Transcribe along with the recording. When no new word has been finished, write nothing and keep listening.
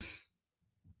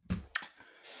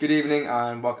Good evening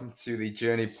and welcome to the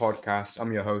Journey podcast.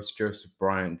 I'm your host, Joseph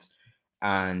Bryant,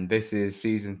 and this is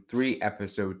season 3,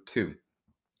 episode 2.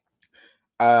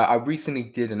 I recently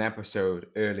did an episode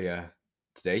earlier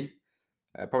today,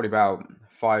 probably about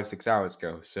 5-6 hours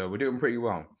ago, so we're doing pretty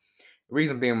well. The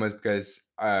reason being was because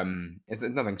it's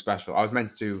nothing special. I was meant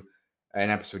to do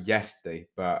an episode yesterday,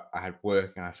 but I had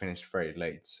work and I finished very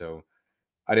late, so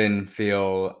I didn't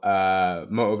feel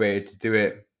motivated to do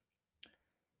it.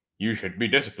 You should be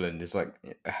disciplined. It's like,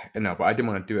 no, but I didn't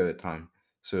want to do it at the time.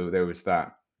 So there was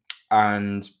that.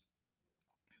 And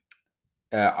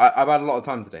I've had a lot of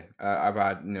time today. I've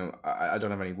had, I don't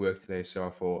have any work today. So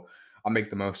I thought I'll make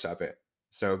the most out of it.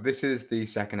 So this is the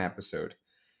second episode.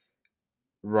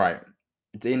 Right.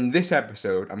 In this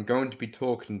episode, I'm going to be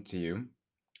talking to you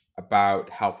about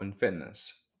health and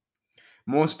fitness.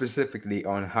 More specifically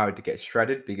on how to get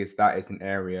shredded, because that is an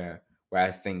area where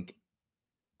I think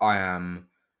I am,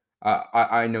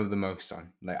 I know the most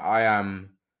on. Like, I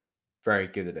am very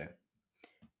good at it.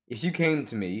 If you came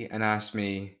to me and asked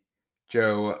me,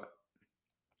 Joe,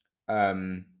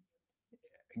 um,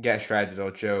 get shredded,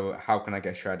 or Joe, how can I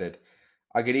get shredded?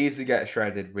 I could easily get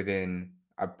shredded within,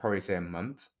 I'd probably say, a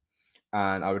month,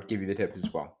 and I would give you the tips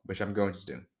as well, which I'm going to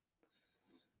do.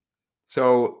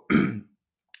 So,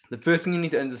 the first thing you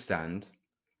need to understand,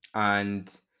 and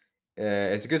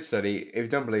it's a good study. If you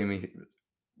don't believe me,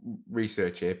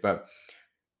 research it. But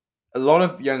a lot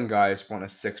of young guys want a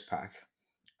six pack,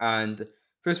 and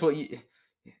first of all,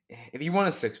 if you want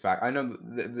a six pack, I know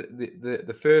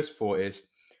the first thought is,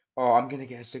 oh, I'm gonna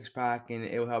get a six pack and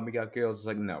it will help me get girls. It's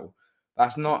like, no,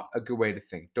 that's not a good way to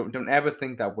think. Don't ever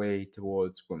think that way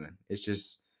towards women.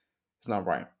 It's not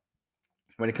right.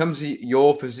 When it comes to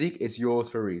your physique, it's yours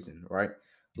for a reason, right?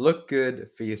 Look good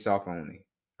for yourself only,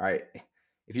 right?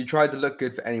 If you try to look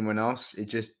good for anyone else, it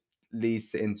just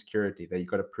leads to insecurity that you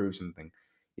got to prove something.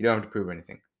 You don't have to prove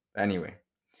anything. Anyway,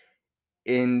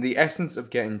 in the essence of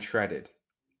getting shredded,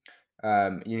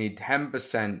 you need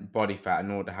 10% body fat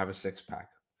in order to have a six pack,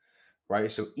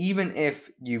 right? So even if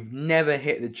you've never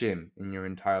hit the gym in your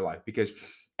entire life, because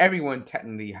everyone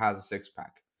technically has a six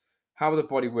pack, how the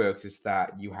body works is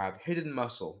that you have hidden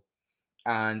muscle,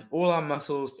 and all our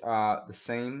muscles are the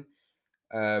same.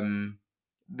 Um,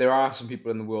 there are some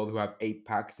people in the world who have 8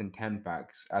 packs and 10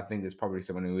 packs. I think there's probably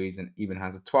someone who even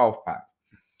has a 12 pack.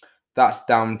 That's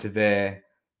down to their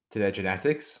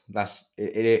genetics.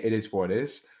 It is what it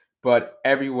is. But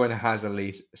everyone has at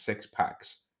least 6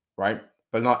 packs, right?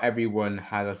 But not everyone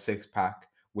has a six pack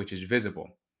which is visible,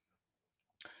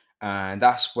 and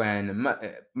that's when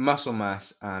muscle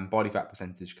mass and body fat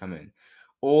percentage come in.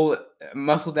 All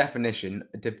muscle definition,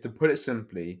 to put it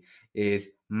simply, is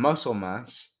muscle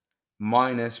mass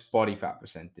minus body fat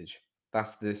percentage.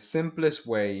 That's the simplest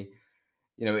way.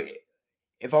 You know,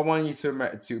 if I want you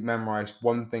to memorize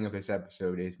one thing of this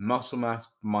episode, is muscle mass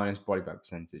minus body fat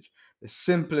percentage. The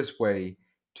simplest way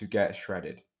to get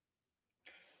shredded.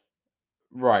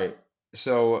 Right.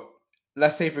 So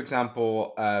let's say, for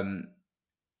example,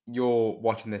 you're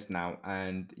watching this now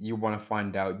and you want to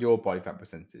find out your body fat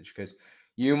percentage because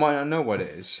you might not know what it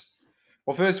is.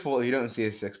 Well, first of all, if you don't see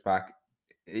a six pack,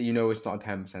 you know it's not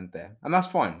 10% there, and that's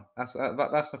fine. That's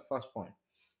fine.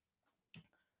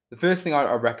 The first thing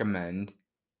I recommend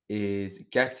is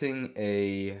getting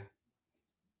a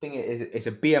thing. It's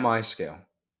a BMI scale.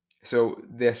 So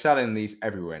they're selling these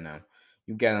everywhere now.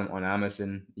 You can get them on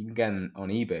Amazon. You can get them on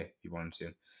eBay if you want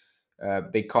to.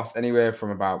 They cost anywhere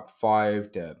from about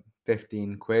 5 to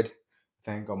 15 quid.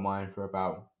 I think I got mine for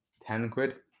about 10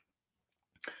 quid.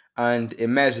 And it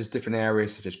measures different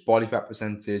areas such as body fat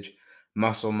percentage,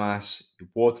 muscle mass,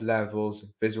 water levels,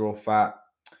 visceral fat,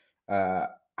 uh,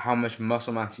 how much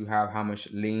muscle mass you have, how much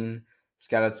lean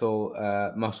skeletal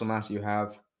muscle mass you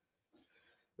have.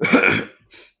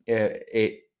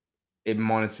 it it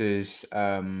monitors.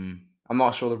 I'm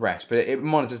not sure the rest, but it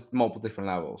monitors multiple different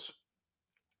levels.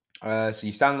 So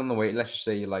you stand on the weight. Let's just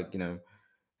say you're like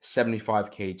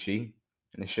 75 kg,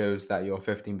 and it shows that you're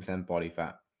 15% body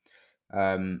fat.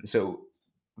 So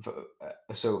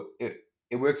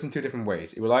it works in two different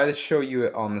ways. It will either show you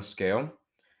it on the scale,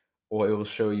 or it will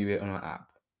show you it on an app.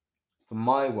 For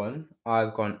my one,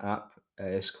 I've got an app.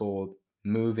 It's called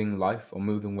Moving Life or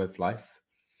Moving with Life,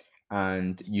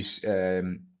 and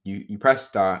you press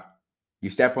start. You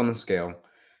step on the scale.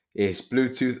 It's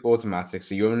Bluetooth automatic,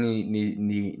 so you only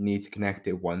need to connect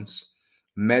it once.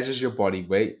 Measures your body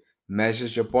weight,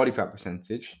 measures your body fat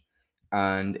percentage,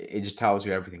 and it just tells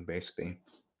you everything basically.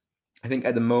 I think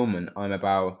at the moment I'm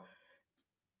about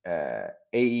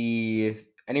 80,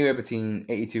 anywhere between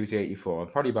 82 to 84,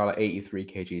 probably about like 83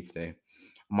 kg today.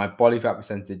 my body fat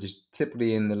percentage is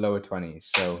typically in the lower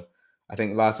 20s. So I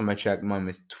think last time I checked, mine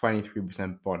was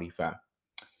 23% body fat,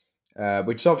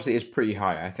 which obviously is pretty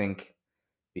high. I think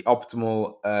the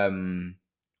optimal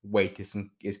weight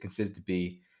is considered to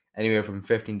be anywhere from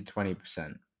 15 to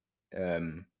 20%.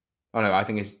 Um, oh no, I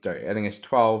think it's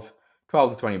 12 to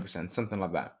 20%, something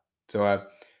like that. So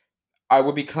I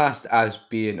would be classed as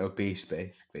being obese,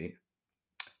 basically.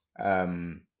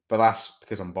 But that's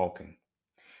because I'm bulking.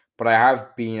 But I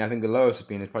have been, I think the lowest I've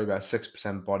been is probably about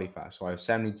 6% body fat. So I have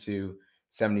 72,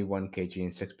 71 kg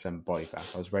and 6% body fat.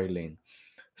 So I was very lean.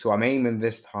 So I'm aiming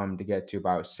this time to get to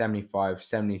about 75,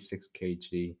 76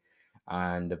 kg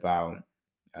and about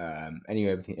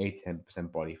anywhere between 8 to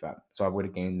 10% body fat. So I would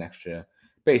have gained an extra,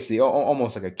 basically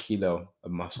almost like a kilo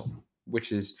of muscle,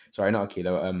 which is, sorry, not a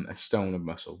kilo, a stone of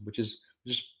muscle, which is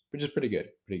pretty good,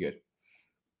 pretty good.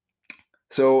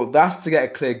 So that's to get a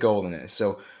clear goal in it.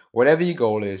 So whatever your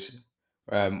goal is,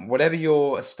 whatever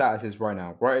your status is right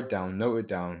now, write it down, note it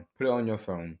down, put it on your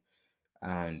phone,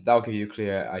 and that'll give you a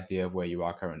clear idea of where you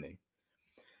are currently.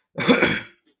 The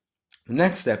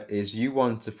next step is you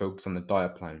want to focus on the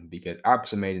diet plan because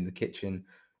apps are made in the kitchen,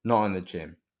 not in the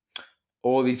gym.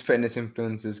 All these fitness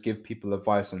influencers give people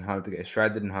advice on how to get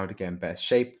shredded and how to get in better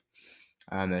shape.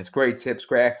 And there's great tips,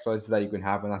 great exercises that you can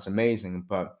have, and that's amazing.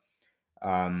 But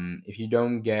if you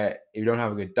don't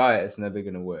have a good diet, it's never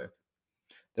going to work.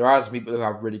 There are some people who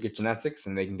have really good genetics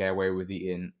and they can get away with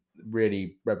eating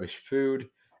really rubbish food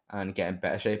and get in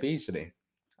better shape easily.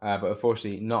 But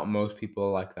unfortunately, not most people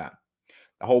are like that.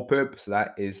 The whole purpose of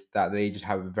that is that they just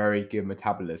have a very good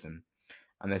metabolism.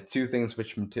 And there's two things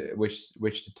which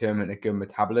determine a good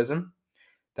metabolism.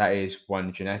 That is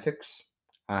one, genetics,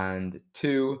 and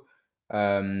two,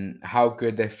 how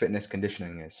good their fitness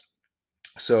conditioning is.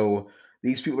 So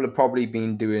these people have probably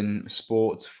been doing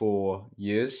sports for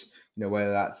years,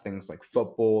 whether that's things like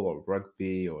football or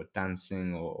rugby or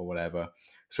dancing or whatever.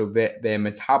 So their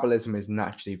metabolism is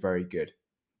naturally very good.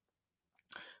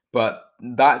 But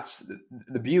that's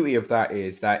the beauty of that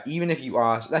is that even if you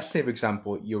are, let's say, for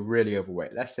example, you're really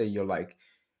overweight. Let's say you're like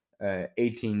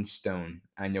 18 stone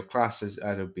and your class is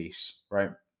as obese,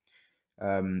 right?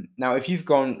 Now, if you've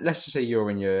gone, let's just say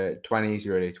you're in your 20s,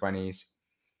 your early 20s,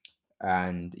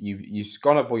 and you've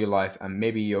gone up all your life, and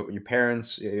maybe your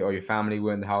parents or your family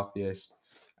weren't the healthiest,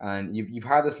 and you've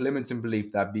had this limiting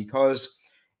belief that because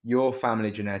your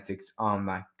family genetics aren't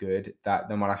that good, that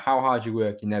no matter how hard you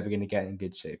work, you're never going to get in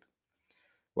good shape.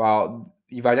 Well,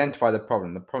 you've identified the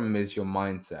problem. The problem is your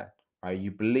mindset, right? You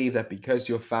believe that because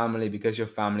your family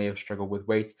have struggled with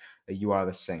weight, that you are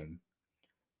the same.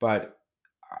 But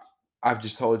I've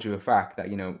just told you a fact that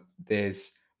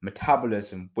there's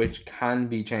metabolism which can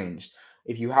be changed.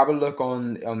 If you have a look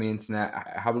on the internet,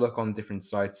 have a look on different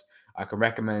sites. I can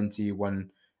recommend to you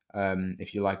one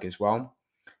if you like as well.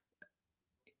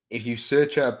 If you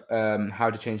search up how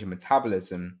to change your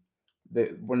metabolism,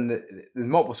 there's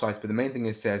multiple sites, but the main thing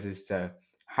it says is to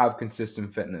have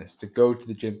consistent fitness, to go to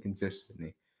the gym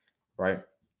consistently, right?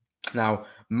 Now,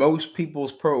 most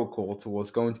people's protocol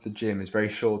towards going to the gym is very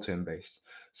short term based.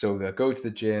 So they'll go to the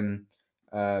gym.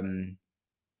 Um,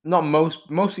 Not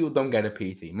most people don't get a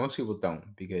PT. Most people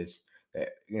don't because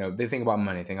they think about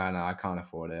money. Think, "Oh no, I can't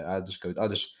afford it. I'll just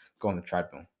go on the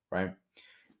treadmill." Right?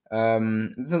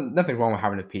 There's nothing wrong with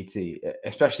having a PT,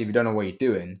 especially if you don't know what you're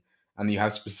doing and you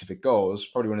have specific goals.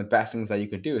 Probably one of the best things that you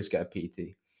could do is get a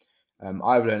PT.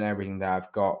 I've learned everything that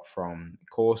I've got from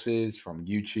courses, from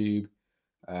YouTube.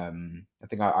 I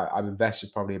think I've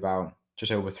invested probably about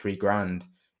just over 3 grand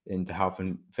into health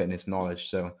and fitness knowledge.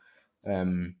 So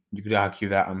you could argue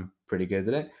that I'm pretty good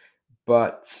at it.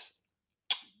 But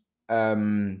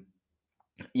um,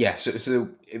 yeah, so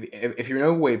if you're an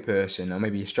overweight person or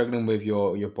maybe you're struggling with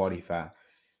your body fat,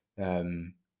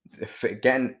 um,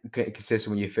 getting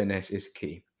consistent with your fitness is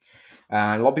key.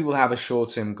 And a lot of people have a short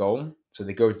term goal. So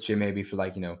they go to the gym maybe for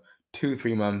like, 2,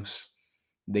 3 months.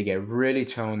 They get really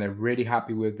toned. They're really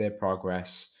happy with their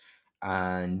progress.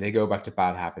 And they go back to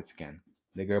bad habits again.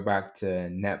 They go back to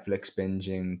Netflix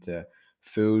binging, to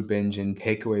food binging,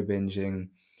 takeaway binging.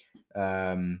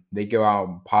 They go out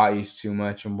and parties too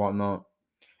much and whatnot.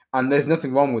 And there's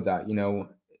nothing wrong with that.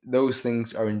 Those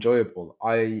things are enjoyable.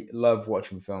 I love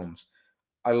watching films.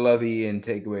 I love eating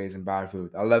takeaways and bad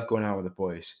food. I love going out with the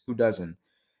boys. Who doesn't?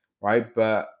 Right?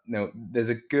 But there's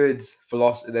a good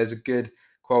philosophy. There's a good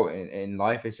quote in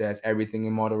life. It says everything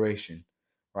in moderation.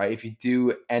 Right? If you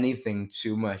do anything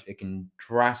too much, it can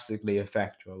drastically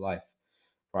affect your life.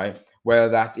 Right? Whether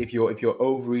that's if you're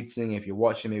overeating, if you're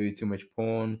watching maybe too much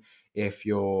porn, if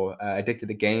you're addicted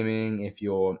to gaming, if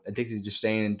you're addicted to just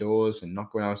staying indoors and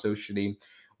not going out socially,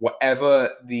 whatever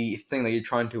the thing that you're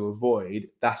trying to avoid,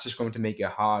 that's just going to make it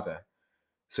harder.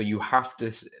 So you have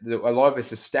to, a lot of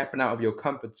it's just stepping out of your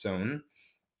comfort zone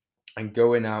and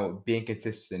going out, being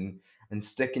consistent and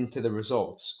sticking to the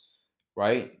results,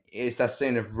 right? It's that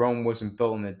saying of Rome wasn't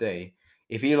built in a day.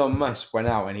 If Elon Musk went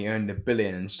out and he earned $1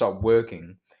 billion and stopped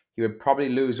working, he would probably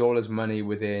lose all his money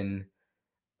within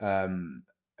um,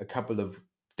 a couple of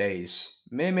days,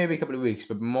 maybe a couple of weeks,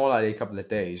 but more likely a couple of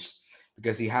days,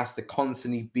 because he has to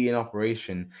constantly be in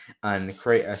operation and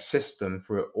create a system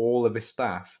for all of his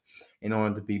staff in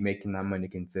order to be making that money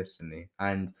consistently.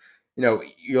 And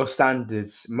your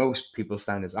standards, most people's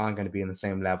standards, aren't going to be in the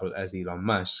same level as Elon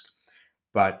Musk,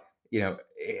 but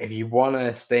if you want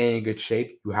to stay in good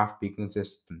shape, you have to be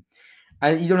consistent.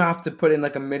 And you don't have to put in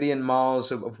like a million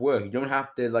miles of work. You don't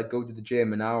have to like go to the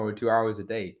gym an hour or 2 hours a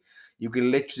day. You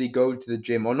can literally go to the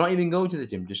gym or not even go to the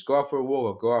gym. Just go out for a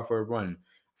walk or go out for a run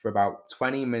for about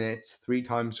 20 minutes, 3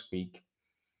 times a week,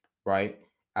 right?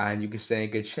 And you can stay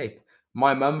in good shape.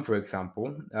 My mum, for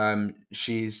example,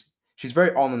 she's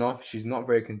very on and off. She's not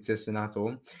very consistent at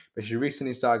all. But she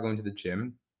recently started going to the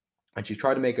gym and she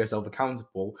tried to make herself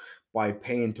accountable by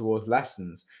paying towards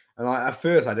lessons. And at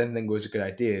first, I didn't think it was a good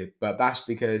idea, but that's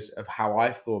because of how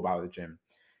I thought about the gym.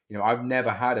 I've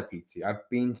never had a PT. I've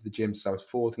been to the gym since I was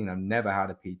 14. I've never had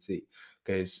a PT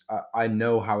because I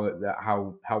know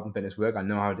how health and fitness work. I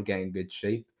know how to get in good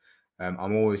shape.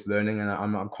 I'm always learning, and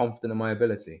I'm confident in my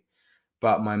ability.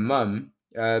 But my mum,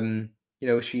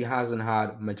 she hasn't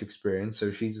had much experience,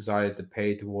 so she's decided to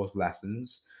pay towards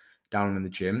lessons down in the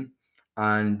gym,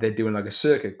 and they're doing like a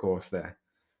circuit course there.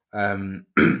 And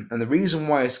the reason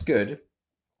why it's good,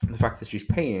 the fact that she's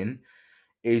paying,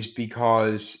 is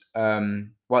because,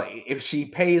 well, if she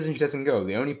pays and she doesn't go,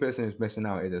 the only person who's missing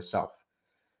out is herself,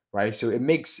 right? So it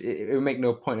would make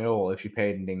no point at all if she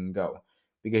paid and didn't go,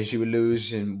 because she would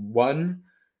lose in one,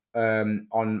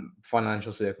 on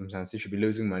financial circumstances, she'd be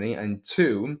losing money, and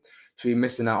two, she'd be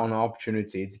missing out on an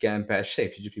opportunity to get in better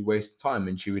shape. She'd just be wasting time,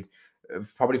 and she would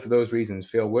probably for those reasons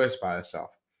feel worse about herself.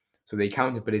 So the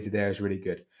accountability there is really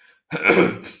good.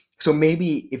 So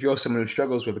maybe if you're someone who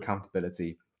struggles with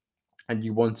accountability and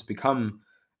you want to become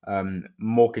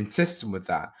more consistent with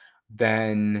that,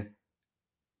 then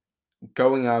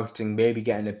going out and maybe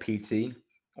getting a PT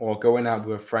or going out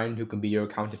with a friend who can be your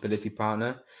accountability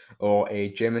partner or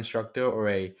a gym instructor or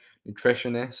a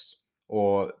nutritionist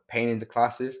or paying into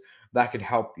classes, that could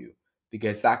help you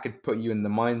because that could put you in the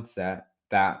mindset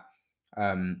that,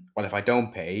 well, if I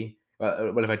don't pay,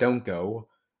 well, if I don't go,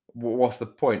 what's the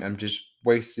point? I'm just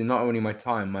wasting not only my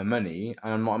time, my money,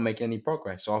 and I'm not making any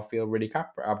progress. So I feel really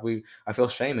I feel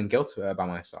shame and guilt about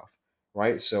myself,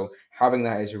 right? So having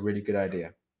that is a really good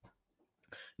idea.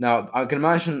 Now, I can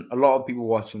imagine a lot of people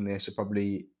watching this are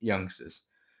probably youngsters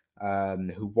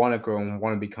who want to grow and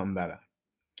want to become better.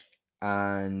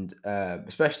 And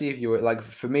especially if you were like,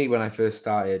 for me, when I first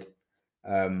started,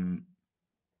 um,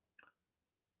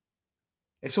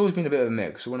 it's always been a bit of a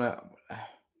mix. So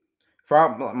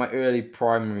throughout my early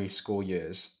primary school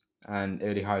years and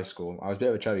early high school, I was a bit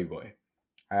of a chubby boy.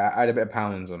 I had a bit of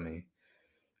pounds on me.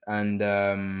 And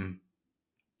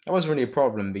that wasn't really a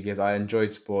problem because I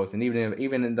enjoyed sports, and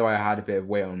even though I had a bit of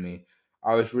weight on me,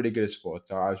 I was really good at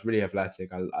sports. I was really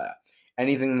athletic.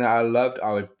 Anything that I loved,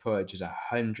 I would put just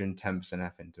 110%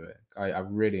 F into it. I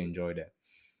really enjoyed it.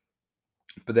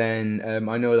 But then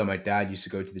I know that my dad used to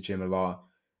go to the gym a lot,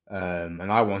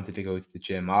 and I wanted to go to the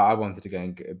gym. I wanted to get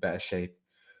in better shape,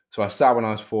 so I started when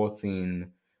I was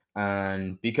 14,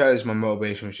 and because my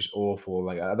motivation was just awful,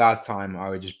 like at that time, I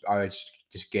was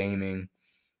just gaming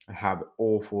and have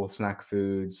awful snack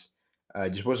foods.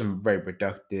 Just wasn't very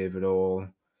productive at all.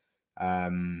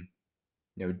 Um,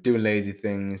 doing lazy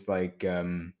things like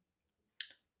um,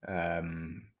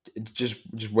 just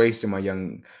wasting my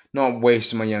young, not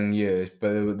wasting my young years,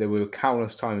 but there were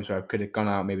countless times where I could have gone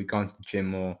out, maybe gone to the gym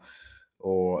more,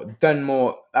 or done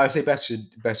more. I would say best way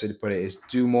to put it is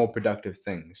do more productive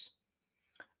things.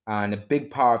 And a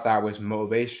big part of that was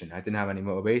motivation. I didn't have any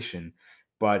motivation,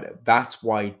 but that's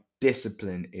why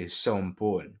discipline is so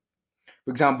important.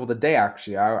 For example, the day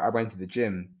actually I went to the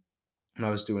gym and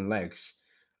I was doing legs,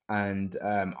 and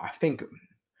I think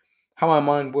how my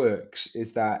mind works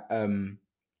is that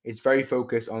it's very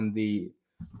focused on the.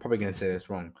 I'm probably going to say this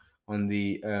wrong, on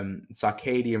the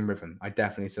circadian rhythm. I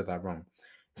definitely said that wrong.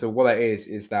 So what that is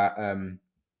that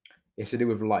it's to do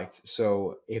with light.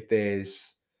 So if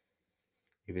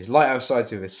it's light outside,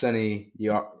 so if it's sunny,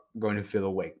 you are going to feel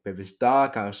awake. But if it's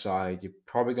dark outside, you're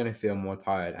probably going to feel more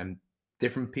tired. And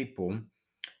different people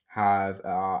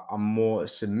are more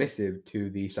submissive to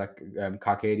the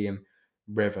circadian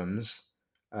rhythms.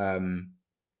 Um,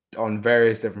 on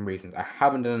various different reasons. I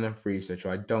haven't done enough research,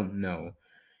 or I don't know.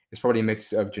 It's probably a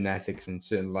mix of genetics and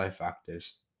certain life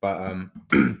factors. But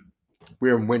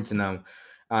we're in winter now,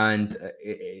 and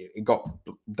it got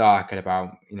dark at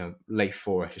about late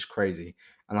four. It's just crazy.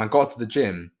 And I got to the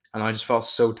gym, and I just felt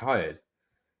so tired.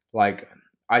 Like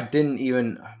I didn't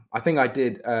even. I think I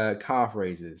did calf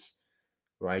raises,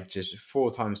 right? Just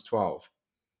 4 times 12,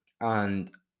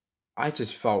 and I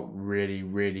just felt really,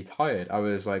 really tired. I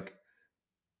was like,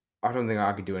 I don't think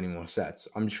I could do any more sets.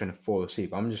 I'm just gonna fall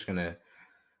asleep. I'm just gonna.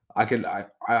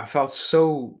 I felt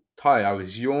so tired. I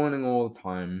was yawning all the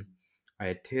time. I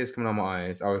had tears coming out my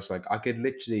eyes. I was like, I could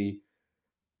literally.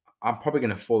 I'm probably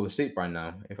gonna fall asleep right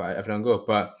now if I don't go.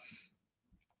 But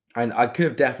and I could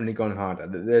have definitely gone harder.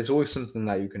 There's always something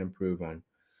that you can improve on.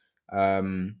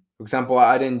 For example,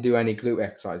 I didn't do any glute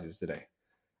exercises today.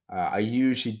 I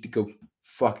usually go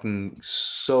fucking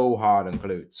so hard on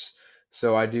glutes.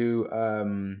 So I do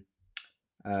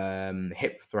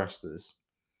hip thrusters,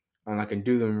 and I can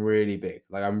do them really big.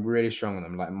 Like I'm really strong on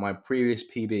them. Like my previous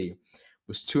PB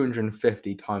was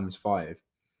 250 times five.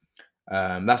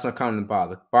 That's not counting the bar.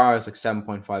 The bar is like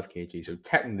 7.5 kg. So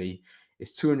technically,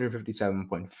 it's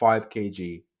 257.5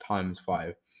 kg times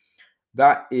five.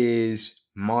 That is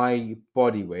my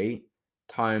body weight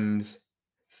times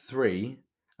three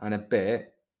and a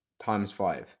bit times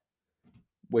five,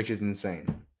 which is insane.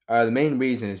 The main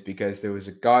reason is because there was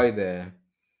a guy there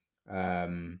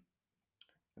um,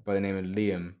 by the name of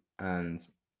Liam, and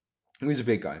he was a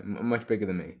big guy, much bigger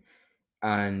than me.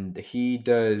 And he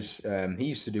used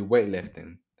to do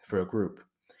weightlifting for a group.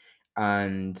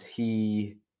 And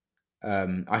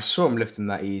I saw him lifting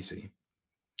that easy.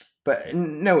 But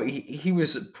no, he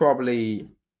was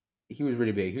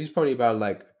really big. He was probably about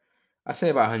like, I say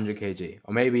about 100 kg,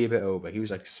 or maybe a bit over. He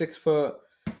was like 6 foot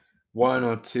one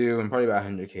or two, and probably about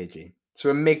 100 kg.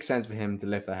 So it makes sense for him to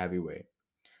lift a heavy weight.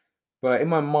 But in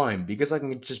my mind, because I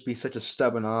can just be such a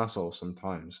stubborn asshole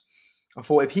sometimes, I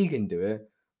thought if he can do it,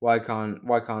 why can't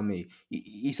me?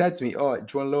 He said to me, "Oh, do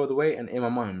you want to lower the weight?" And in my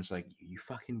mind, I was like, "You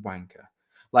fucking wanker!"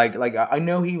 Like I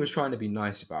know he was trying to be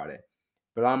nice about it,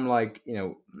 but I'm like,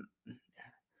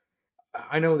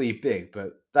 I know that you're big,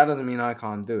 but that doesn't mean I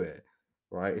can't do it,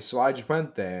 right? So I just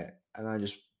went there and I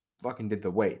just fucking did the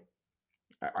weight.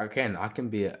 I can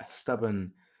be a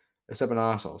stubborn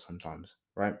asshole sometimes,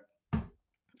 right?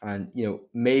 And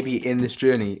maybe in this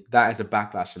journey, that is a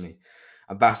backlash for me,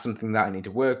 and that's something that I need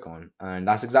to work on. And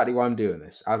that's exactly why I'm doing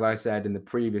this. As I said in the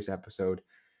previous episode,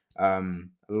 a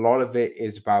lot of it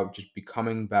is about just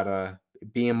becoming better,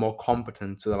 being more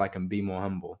competent, so that I can be more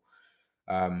humble.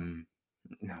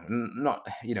 No, not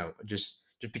just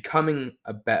becoming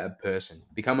a better person,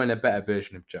 becoming a better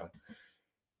version of Joe.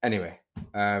 Anyway,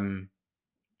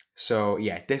 so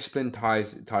yeah, discipline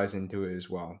ties into it as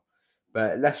well.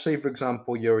 But let's say, for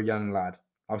example, you're a young lad.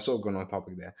 I've sort of gone on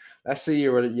topic there. Let's say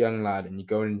you're a young lad and you're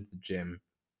going into the gym.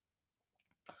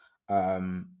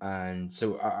 And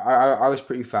so I was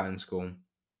pretty fat in school. And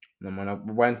then when I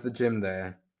went to the gym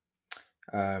there,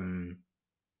 um,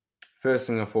 first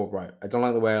thing I thought, right, I don't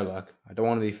like the way I look. I don't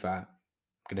want to be fat.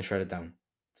 I'm gonna shred it down.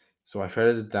 So I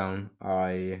shredded it down.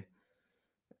 I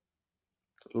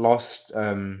lost.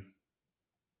 I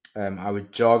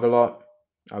would jog a lot.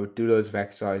 I would do loads of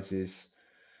exercises.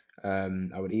 I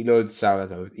would eat loads of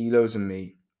salads. I would eat loads of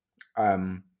meat.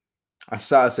 Um, I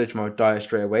started searching my diet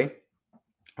straight away.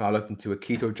 I looked into a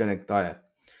ketogenic diet,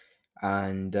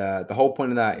 and the whole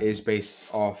point of that is based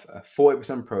off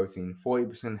 40% protein,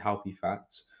 40% healthy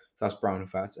fats, so that's brown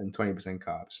fats, and 20%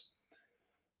 carbs.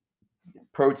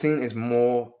 Protein is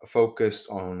more focused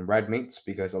on red meats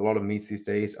because a lot of meats these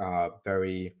days are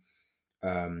very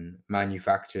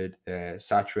manufactured, they're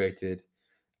saturated.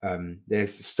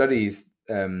 There's studies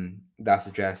that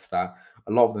suggest that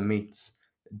a lot of the meats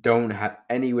don't have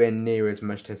anywhere near as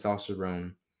much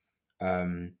testosterone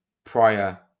um,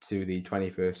 prior to the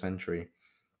 21st century.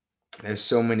 There's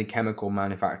so many chemical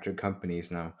manufactured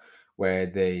companies now where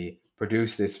they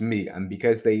produce this meat, and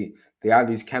because they add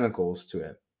these chemicals to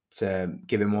it to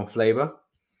give it more flavor,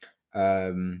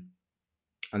 um,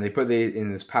 and they put it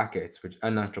in this packets, which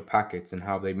unnatural packets, and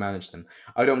how they manage them.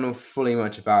 I don't know fully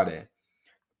much about it,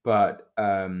 but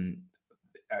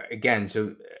again,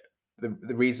 so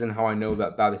the reason how I know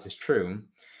that this is true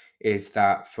is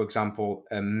that, for example,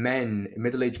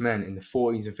 middle-aged men in the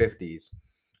 40s and 50s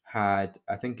had,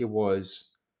 I think it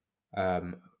was,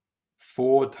 um,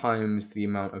 4 times the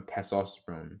amount of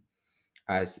testosterone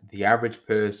as the average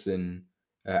person,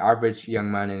 average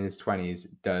young man in his 20s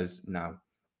does now.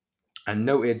 And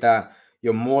noted that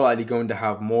you're more likely going to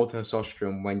have more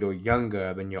testosterone when you're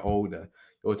younger than you're older.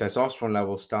 your testosterone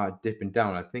levels start dipping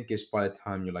down. I think it's by the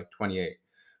time you're like 28,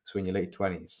 so in your late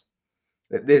 20s.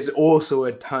 There's also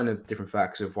a ton of different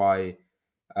facts of why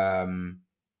um,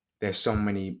 there's so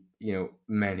many,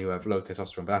 men who have low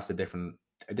testosterone, but that's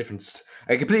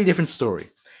a completely different story.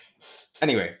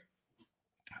 Anyway,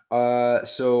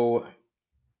 so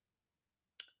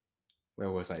where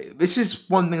was I? This is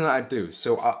one thing that I do.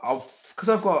 So I'll because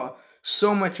I've got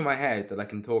so much in my head that I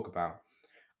can talk about.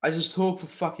 I just talk for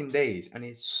fucking days, and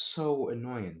it's so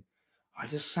annoying. I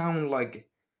just sound like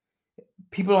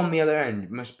people on the other end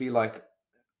must be like,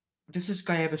 "Does this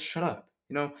guy ever shut up?"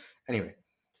 Anyway,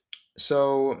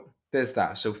 so there's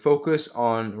that. So focus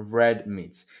on red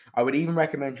meats. I would even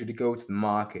recommend you to go to the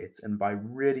markets and buy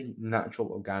really natural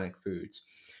organic foods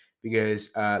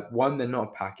because one, they're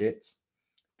not packets.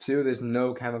 Two, there's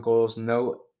no chemicals,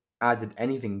 no added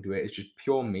anything to it. It's just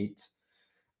pure meat.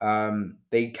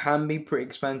 They can be pretty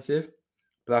expensive,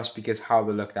 but that's because how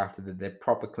they're looked after. They're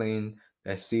proper clean.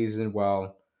 They're seasoned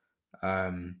well.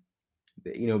 Um,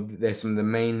 there's some of the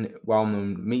main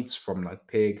well-known meats from like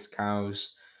pigs,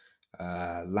 cows,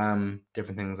 lamb,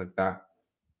 different things like that.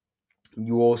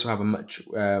 You also have a much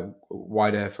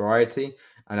wider variety,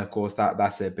 and of course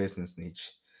that's their business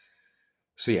niche.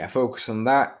 So yeah, focus on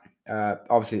that.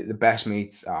 Obviously, the best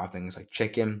meats are things like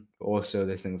chicken, but also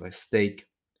there's things like steak,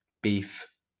 beef.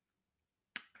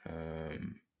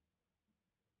 Um,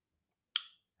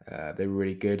 they're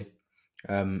really good.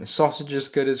 Sausage is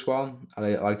good as well.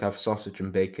 I like to have sausage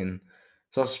and bacon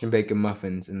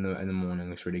muffins in the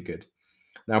morning. It's really good.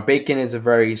 Now, bacon is a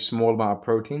very small amount of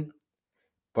protein,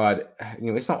 but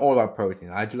it's not all about protein.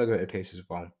 I do like a bit of taste as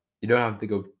well. You don't have to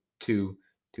go too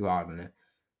hard on it.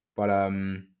 But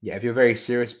yeah, if you're very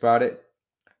serious about it,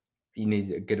 you need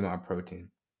a good amount of protein.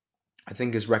 I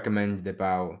think it's recommended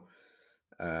about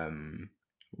um,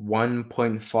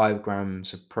 1.5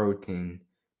 grams of protein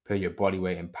per your body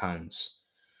weight in pounds.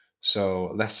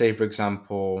 So let's say, for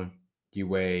example, you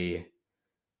weigh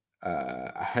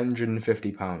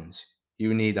 150 pounds.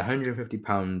 You need 150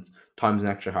 pounds times an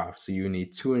extra half. So you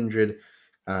need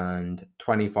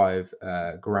 225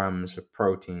 grams of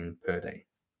protein per day,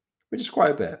 which is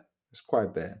quite a bit. It's quite a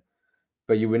bit.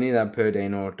 But you will need that per day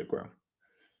in order to grow.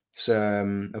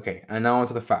 So, okay, and now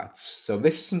onto the fats. So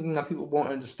this is something that people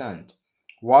won't understand.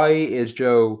 Why is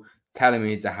Joe telling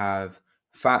me to have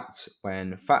fats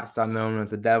when fats are known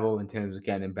as the devil in terms of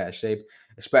getting in better shape,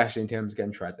 especially in terms of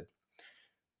getting shredded?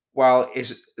 Well,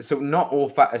 it's so not all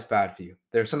fat is bad for you.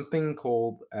 There's something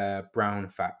called brown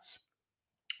fats,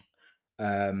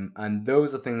 and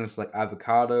those are things like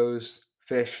avocados,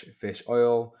 fish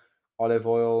oil, olive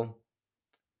oil,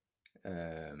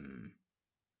 um,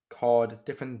 cod,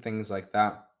 different things like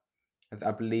that.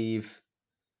 I believe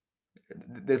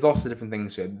there's lots of different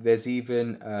things here. There's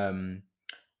even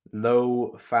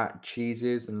low fat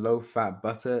cheeses and low fat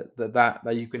butter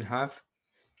that you can have.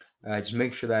 Just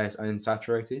make sure that it's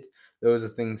unsaturated. Those are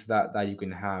things that you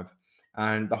can have.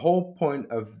 And the whole point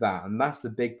of that, and that's the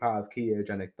big part of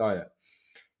ketogenic diet,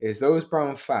 is those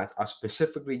brown fats are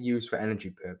specifically used for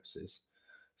energy purposes.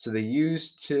 So they're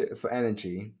used for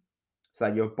energy so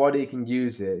that your body can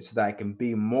use it so that it can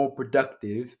be more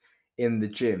productive in the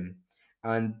gym.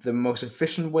 And the most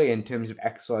efficient way in terms of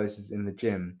exercises in the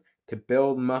gym to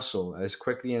build muscle as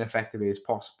quickly and effectively as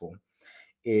possible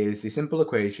is the simple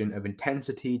equation of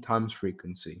intensity times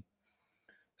frequency.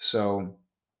 So,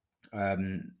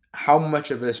 how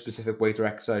much of a specific weight or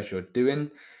exercise you're doing,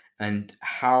 and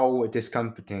how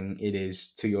discomforting it is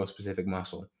to your specific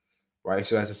muscle, right?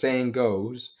 So, as the saying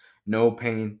goes, no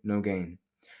pain, no gain.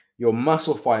 Your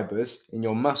muscle fibers in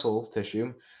your muscle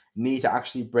tissue need to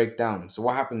actually break down. So,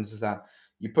 what happens is that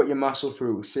you put your muscle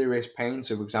through serious pain.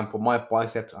 So, for example, my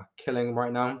biceps are killing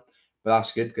right now, but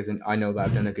that's good because I know that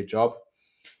I've done a good job.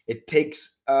 It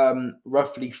takes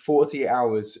roughly 40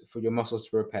 hours for your muscles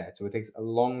to repair. So it takes a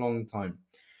long time.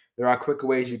 There are quicker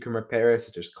ways you can repair it,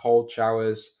 such as cold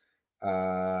showers,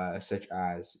 such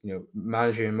as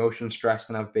managing emotion stress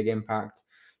can have a big impact,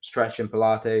 stretching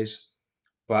Pilates,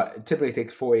 but it typically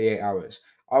takes 48 hours.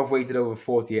 I've waited over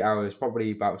 48 hours,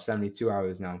 probably about 72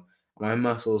 hours now. My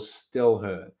muscles still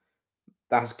hurt.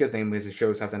 That's a good thing because it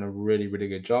shows I've done a really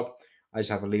good job. I just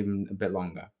have to leave them a bit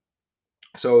longer.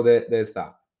 So there's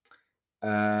that.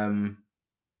 Um,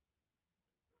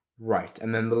 Right,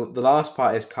 and then the last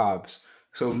part is carbs.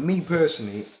 So me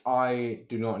personally, I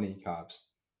do not need carbs.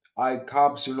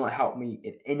 Carbs do not help me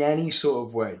in any sort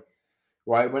of way.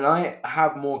 Right, when I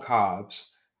have more carbs,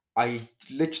 I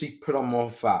literally put on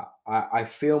more fat. I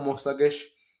feel more sluggish.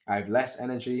 I have less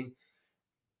energy.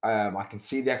 I can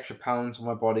see the extra pounds on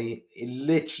my body. It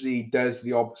literally does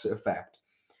the opposite effect.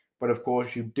 but of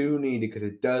course you do need it because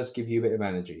it does give you a bit of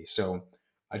energy. So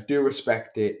I do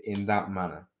respect it in that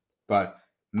manner. But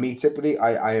me, typically,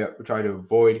 I try to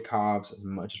avoid carbs as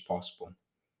much as possible.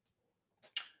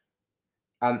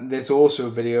 And there's also a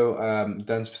video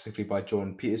done specifically by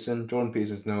Jordan Peterson. Jordan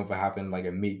Peterson's known for having like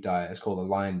a meat diet. It's called the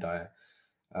Lion Diet,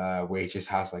 where he just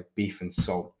has like beef and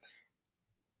salt.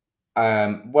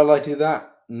 Will I do that?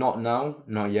 Not now,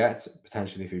 not yet.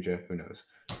 Potentially in the future, who knows?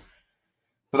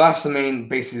 But that's the main,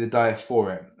 basically the diet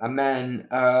for it. And then,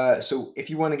 so if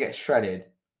you want to get shredded,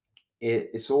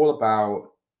 it's all about.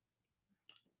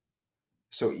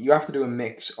 So you have to do a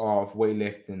mix of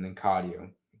weightlifting and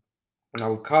cardio.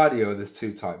 Now, with cardio, there's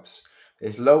two types.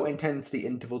 There's low intensity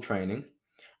interval training,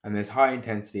 and there's high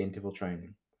intensity interval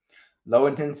training. Low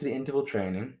intensity interval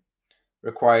training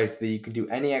requires that you can do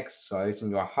any exercise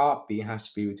and your heartbeat has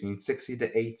to be between 60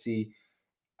 to 80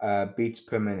 beats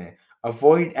per minute.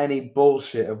 Avoid any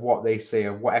bullshit of what they say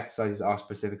of what exercises are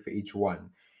specific for each one.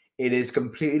 It is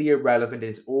completely irrelevant. It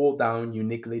is all down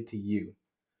uniquely to you,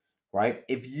 right?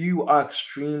 If you are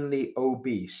extremely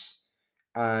obese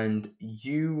and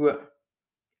you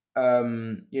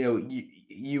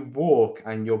walk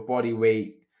and your body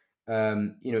weight,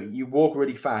 you walk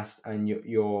really fast and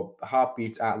your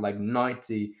heartbeat's at like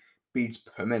 90 beats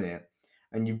per minute,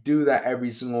 and you do that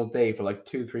every single day for like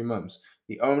 2-3 months.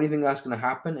 The only thing that's going to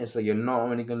happen is that you're not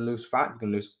only going to lose fat, you're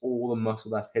going to lose all the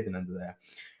muscle that's hidden under there.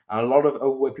 And a lot of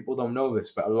overweight people don't know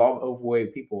this, but a lot of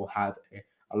overweight people have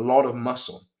a lot of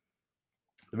muscle.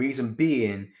 The reason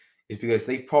being is because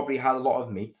they've probably had a lot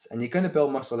of meat, and you're going to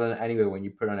build muscle in it anyway when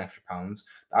you put on extra pounds.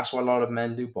 That's why a lot of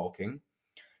men do bulking.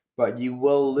 But you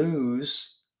will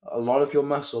lose a lot of your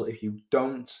muscle if you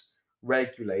don't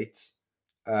regulate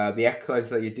the exercise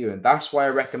that you're doing. That's why I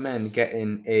recommend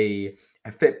getting a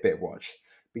Fitbit watch,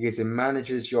 because it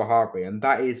manages your heart rate, and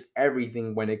that is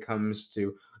everything when it comes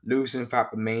to losing fat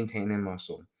but maintaining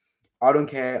muscle. I don't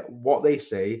care what they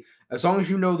say. As long as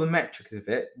you know the metrics of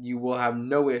it, you will have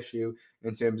no issue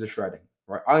in terms of shredding.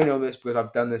 Right? I know this because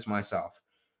I've done this myself.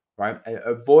 Right? And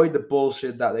avoid the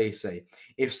bullshit that they say.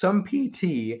 If some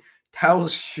PT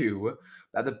tells you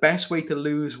that the best way to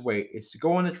lose weight is to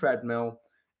go on a treadmill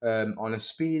on a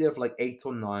speed of like 8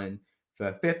 or 9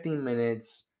 for 15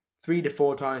 minutes, 3 to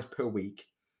 4 times per week,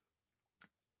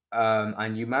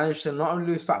 and you manage to not only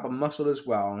lose fat but muscle as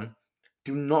well,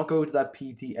 do not go to that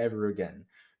PT ever again.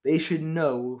 They should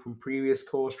know from previous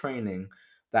course training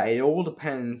that it all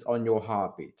depends on your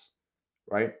heartbeat,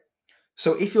 right?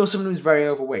 So if you're someone who's very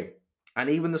overweight, and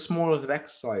even the smallest of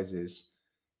exercises,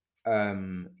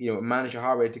 manage your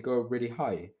heart rate to go really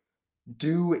high,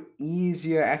 do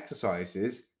easier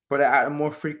exercises, but at a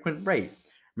more frequent rate.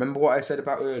 Remember what I said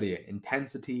about earlier: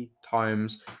 intensity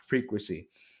times frequency.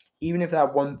 Even if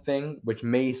that one thing, which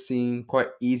may seem quite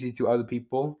easy to other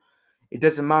people, it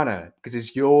doesn't matter because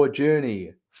it's your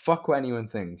journey. Fuck what anyone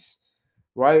thinks,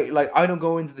 right? Like, I don't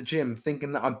go into the gym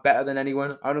thinking that I'm better than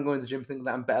anyone. I don't go into the gym thinking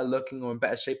that I'm better looking or in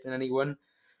better shape than anyone,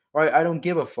 right? I don't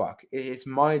give a fuck. It's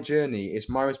my journey. It's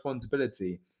my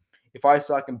responsibility. If I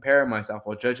start comparing myself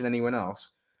or judging anyone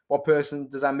else, what person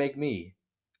does that make me?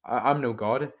 I'm no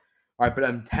god. All right, but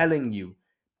I'm telling you,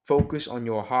 focus on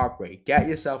your heart rate. Get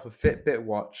yourself a Fitbit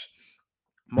watch,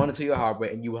 monitor your heart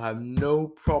rate, and you will have no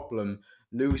problem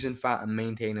losing fat and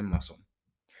maintaining muscle.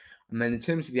 And then in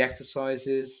terms of the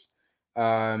exercises,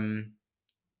 a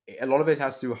lot of it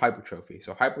has to do with hypertrophy.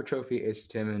 So hypertrophy is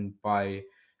determined by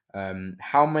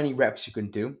how many reps you can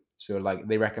do. So like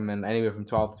they recommend anywhere from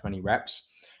 12 to 20 reps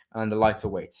and a lighter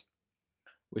weight,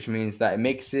 which means that it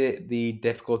makes it the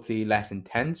difficulty less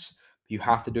intense. You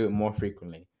have to do it more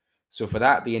frequently. So for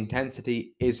that, the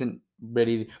intensity isn't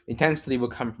really, the intensity will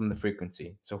come from the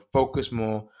frequency. So focus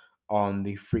more on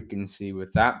the frequency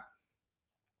with that.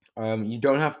 You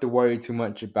don't have to worry too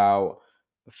much about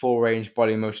full range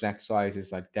body motion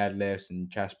exercises like deadlifts and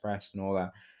chest press and all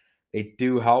that. They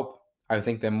do help. I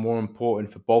think they're more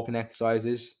important for bulking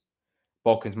exercises.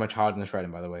 Bulking is much harder than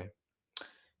shredding, by the way.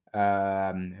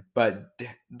 But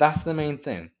that's the main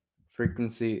thing.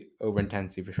 Frequency over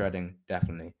intensity for shredding,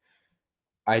 definitely.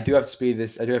 I do have to speed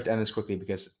this. I do have to end this quickly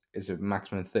because it's a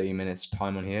maximum 30 minutes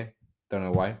time on here. Don't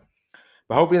know why.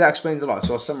 But hopefully that explains a lot.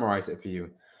 So I'll summarize it for you.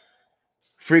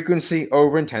 Frequency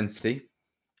over intensity.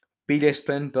 Be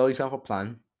disciplined, build yourself a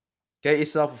plan. Get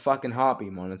yourself a fucking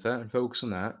heartbeat monitor and focus on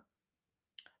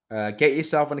that. Get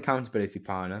yourself an accountability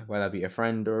partner, whether that be a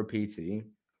friend or a PT.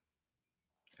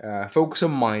 Focus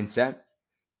on mindset.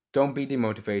 Don't be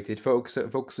demotivated.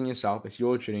 Focus on yourself. It's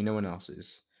your journey, no one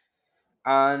else's.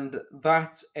 And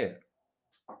that's it.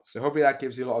 So hopefully that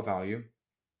gives you a lot of value.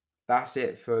 That's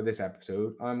it for this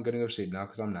episode. I'm gonna go sleep now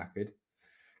because I'm knackered.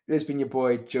 It has been your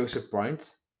boy Joseph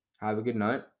Bryant. Have a good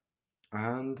night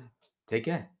and take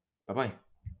care. Bye bye.